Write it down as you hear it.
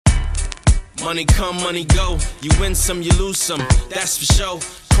Money come, money go. You win some, you lose some, that's for sure.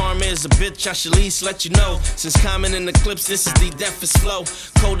 Karma is a bitch, I should at least let you know. Since Common in the clips, this is the deafest flow.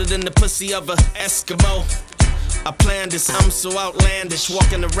 Colder than the pussy of a Eskimo. I planned this, I'm so outlandish.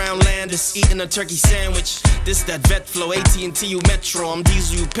 Walking around Landis, eating a turkey sandwich. This that vet flow, AT&T you Metro. I'm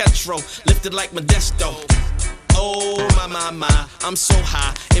Diesel, you Petro, lifted like Modesto. Oh my, I'm so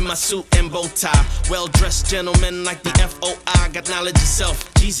high in my suit and bow tie. Well-dressed gentleman like the FOI. Got knowledge of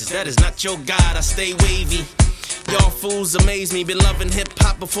self, Jesus, that is not your God. I stay wavy. Y'all fools amaze me. Been loving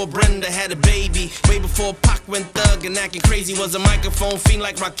hip-hop before Brenda had a baby. Way before Pac went thug and acting crazy. Was a microphone fiend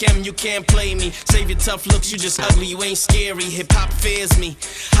like Rakim, you can't play me. Save your tough looks, you just ugly, you ain't scary. Hip-hop fears me,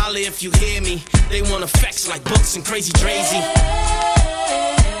 holla if you hear me. They want effects like books and Crazy Drazy.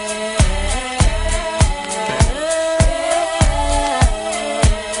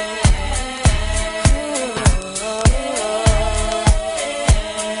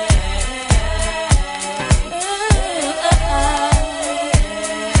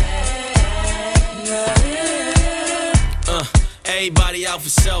 Everybody out for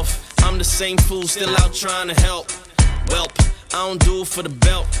self. I'm the same fool still out trying to help. Welp, I don't do it for the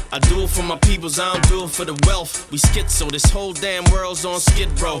belt. I do it for my peoples, I don't do it for the wealth. We schizo, this whole damn world's on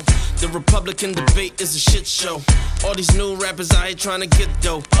Skid Row. The Republican debate is a shit show. All these new rappers out here trying to get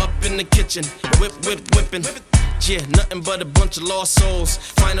dough. Up in the kitchen, whipping. Yeah, nothing but a bunch of lost souls.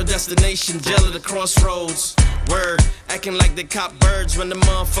 Final destination, jail at the crossroads. Word, acting like they cop birds when the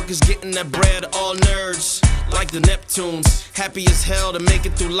motherfuckers getting that bread. All nerds, like the Neptunes. Happy as hell to make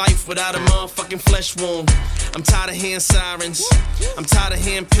it through life without a motherfucking flesh wound. I'm tired of hearing sirens. I'm tired of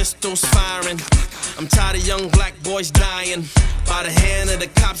hearing pistols firing. I'm tired of young black boys dying by the hand of the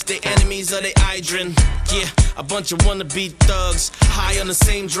cops, they enemies of they idrin. Yeah, a bunch of wannabe thugs, high on the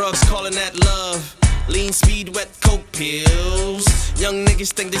same drugs, calling that love. Lean, speed, wet coke pills. Young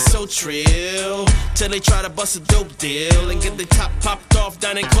niggas think they so trill till they try to bust a dope deal and get their top popped off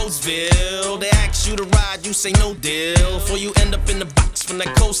down in Coatesville. They ask you to ride, you say no deal. Before you end up in the box from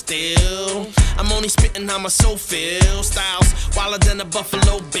that coast still. I'm only spitting how my soul feels. Styles wilder than a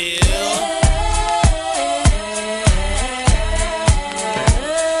Buffalo Bill.